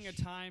there push. being a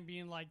time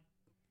being like,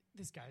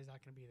 this guy's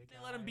not going to be the guy.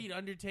 They let him beat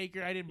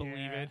Undertaker. I didn't believe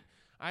Yeah. it.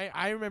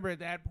 I remember at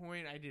that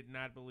point I did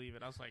not believe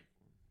it. I was like,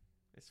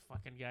 this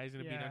fucking guy's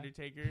gonna beat Yeah.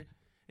 Undertaker.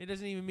 It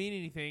doesn't even mean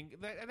anything.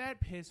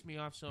 That pissed me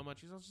off so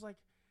much. I was just like,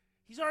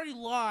 he's already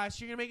lost.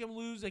 You're gonna make him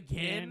lose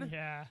again?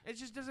 Yeah, It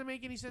just doesn't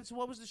make any sense. So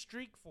what was the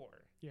streak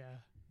for? yeah.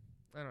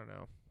 I don't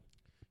know.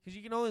 Because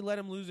you can only let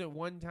him lose it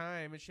one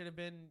time. It should have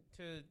been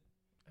to,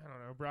 I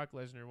don't know, Brock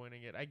Lesnar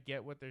winning it. I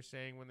get what they're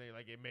saying when they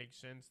it makes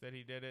sense that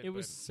he did it. It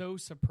was so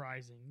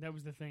surprising. That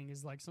was the thing.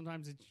 Is like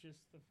sometimes it's just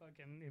the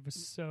fucking. It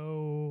was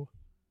so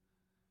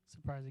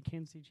surprising.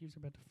 Kansas City Chiefs are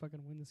about to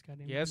fucking win this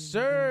goddamn. Yes, game.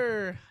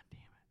 sir. God damn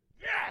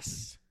it.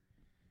 Yes.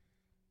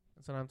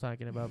 That's what I'm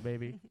talking about,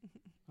 baby.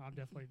 I'm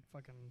definitely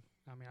fucking.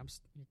 I mean,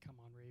 come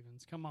on,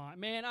 Ravens. Come on,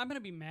 man. I'm gonna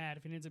be mad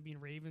if it ends up being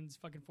Ravens,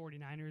 fucking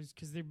 49ers,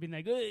 because they've been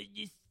like, oh,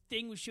 this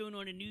thing was shown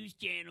on a news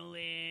channel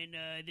and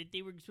that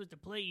they were supposed to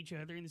play each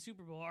other in the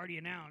Super Bowl already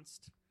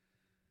announced.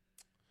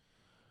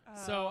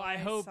 So I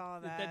hope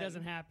that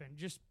doesn't happen,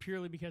 just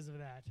purely because of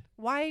that.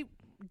 Why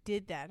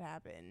did that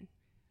happen?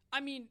 I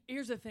mean,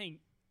 here's the thing.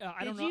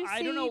 I don't know.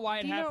 I don't know why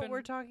it happened. Do you know what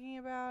we're talking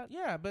about?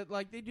 Yeah, but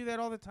like they do that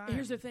all the time.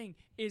 Here's the thing: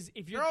 is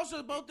if they're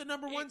also both the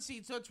number one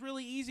seed, so it's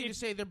really easy to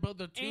say they're both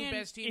the two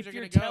best teams are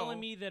going to go. If you're telling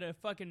me that a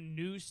fucking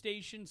news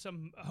station,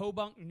 some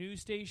Hobunk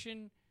news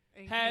station,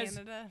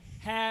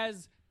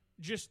 has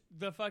just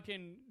the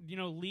fucking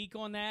leak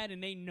on that,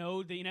 and they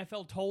know the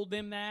NFL told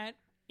them that,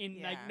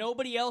 and like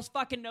nobody else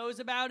fucking knows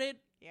about it.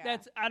 Yeah.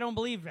 I don't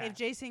believe that. If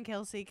Jason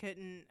Kelce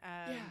couldn't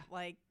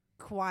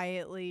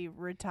quietly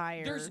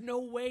retire. There's no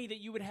way that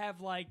you would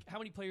have like how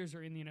many players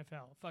are in the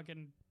NFL?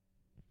 Fucking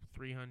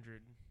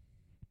 300.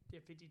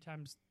 Yeah, 50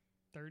 times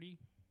 30.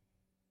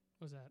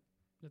 What was that?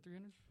 The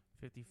 300?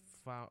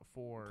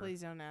 54.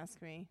 Please don't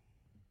ask me.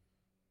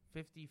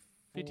 54.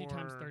 50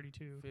 times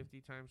 32.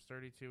 50 times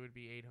 32 would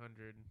be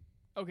 800.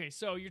 Okay,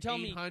 so you're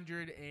telling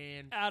 800 me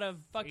and out of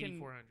fucking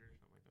 400,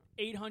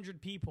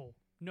 800 people,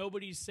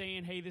 nobody's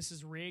saying, hey, this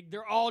is rigged.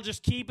 They're all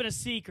just keeping a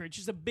secret. It's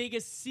just the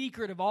biggest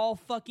secret of all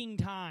fucking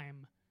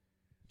time.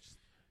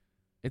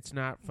 It's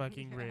not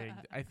fucking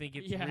rigged. I think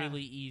it's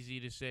really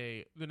easy to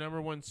say the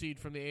number one seed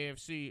from the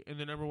AFC and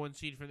the number one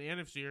seed from the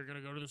NFC are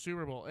going to go to the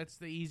Super Bowl. It's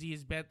the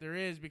easiest bet there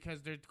is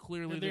because they're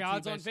clearly the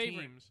odds two on best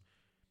favorite. teams.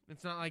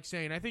 It's not like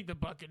saying, I think the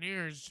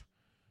Buccaneers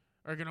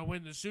are going to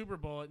win the Super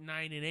Bowl at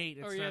 9-8.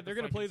 It's they're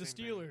going to play the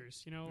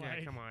Steelers. Thing.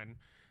 Yeah, come on.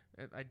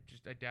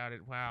 I doubt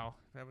it. Wow,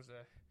 that was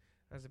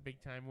a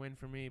big time win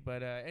for me.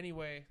 But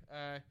anyway,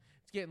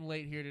 it's getting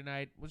late here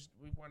tonight.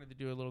 We wanted to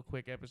do a little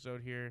quick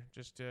episode here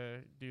just to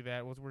do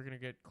that. We're gonna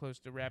get close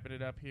to wrapping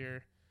it up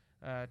here.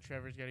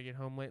 Trevor's got to get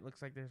home late.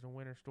 Looks like there's a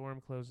winter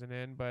storm closing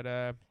in,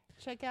 but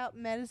check out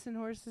Medicine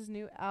Horse's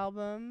new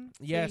album.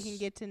 So yes, you can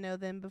get to know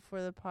them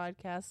before the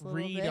podcast a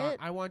little bit.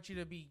 I want you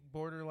to be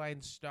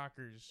borderline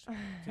stalkers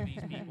to these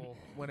people.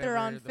 Whenever they're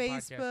on the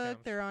Facebook.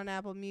 They're on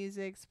Apple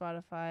Music,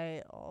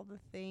 Spotify, all the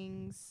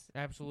things.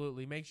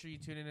 Absolutely. Make sure you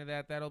tune into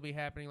that. That'll be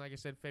happening, like I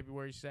said,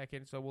 February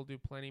 2nd. So we'll do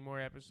plenty more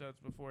episodes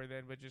before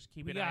then, but just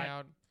keep an eye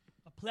out.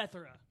 A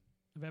plethora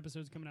of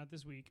episodes coming out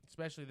this week,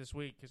 especially this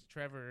week because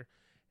Trevor.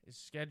 His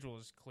schedule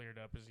is cleared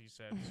up, as he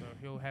said, so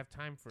he'll have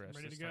time for us.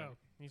 Ready to go. Time.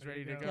 He's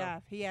ready to go.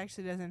 Yeah, he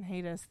actually doesn't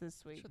hate us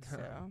this week.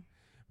 So,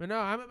 but no,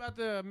 I'm about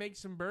to make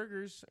some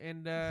burgers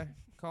and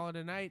call it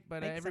a night.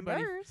 But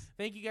everybody,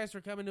 thank you guys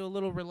for coming to a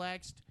little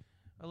relaxed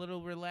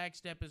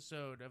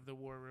episode of the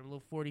War Room. A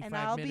little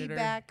 45 minute.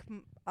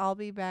 And I'll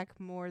be back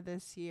more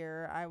this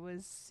year. I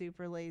was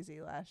super lazy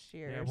last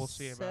year. Yeah, we'll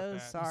see about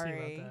that. So sorry.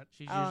 We'll see about that.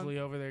 She's usually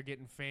over there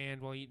getting fanned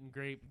while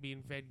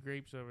being fed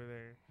grapes over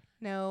there.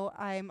 No,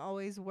 I'm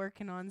always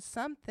working on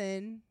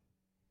something.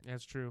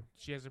 That's true.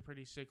 She has a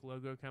pretty sick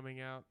logo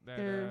coming out.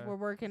 We're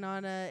working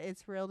on a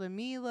It's Real to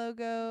Me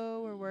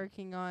logo. We're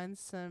working on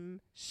some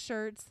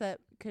shirts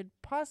that could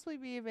possibly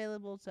be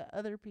available to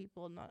other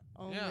people, not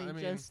only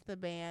just the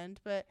band.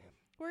 But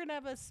we're going to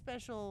have a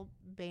special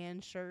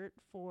band shirt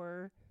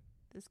for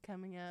this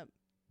coming up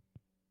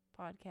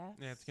podcast.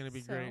 Yeah, it's going to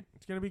be great.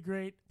 It's going to be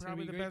great.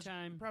 Probably the best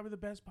time. Probably the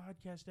best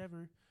podcast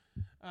ever.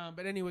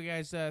 But anyway,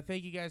 guys,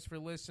 thank you guys for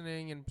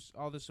listening and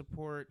all the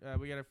support.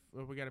 We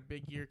got a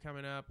big year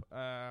coming up.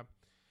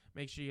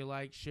 Make sure you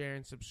like, share,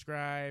 and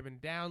subscribe,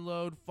 and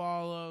download,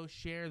 follow,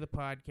 share the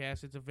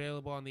podcast. It's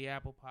available on the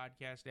Apple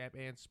Podcast app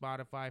and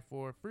Spotify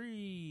for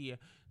free.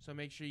 So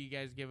make sure you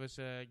guys give us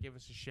a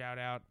shout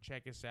out,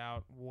 check us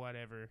out,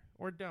 whatever,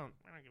 or don't.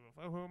 I don't give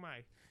a fuck. Who am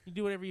I? You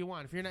do whatever you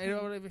want. If you're not,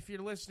 if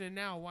you're listening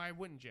now, why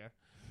wouldn't you?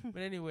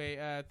 But anyway,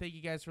 thank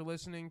you guys for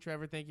listening.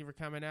 Trevor, thank you for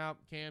coming out.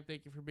 Cam,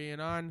 thank you for being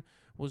on.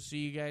 We'll see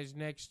you guys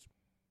next.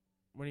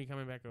 When are you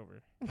coming back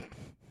over?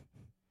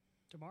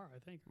 Tomorrow, I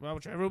think. Well,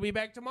 Trevor will be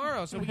back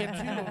tomorrow, so we get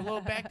two. A little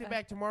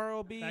back-to-back. Tomorrow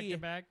will be...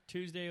 Back-to-back.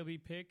 Tuesday will be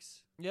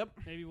picks. Yep.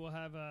 Maybe we'll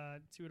have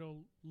see what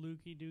old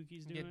Lukey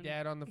Dookie's doing. Get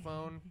Dad on the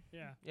phone.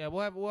 Yeah. Yeah,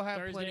 we'll have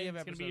Thursday, plenty of episodes.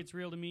 It's going to be It's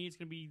Real to Me. It's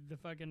going to be the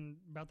fucking...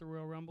 About the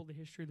Royal Rumble, the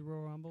history of the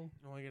Royal Rumble.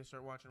 Oh, I got to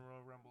start watching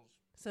Royal Rumbles.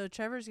 So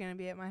Trevor's going to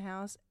be at my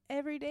house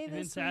every day and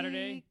this week. And then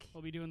Saturday,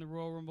 we'll be doing the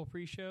Royal Rumble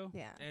pre-show.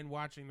 Yeah. And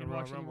watching the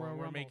Royal Rumble.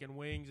 We're making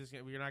wings.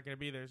 You're not going to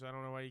be there, so I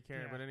don't know why you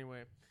care. Yeah. But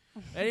anyway.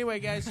 Anyway,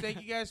 guys,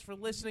 thank you guys for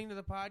listening to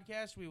the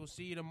podcast. We will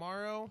see you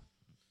tomorrow.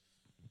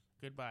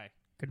 Goodbye.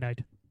 Good night.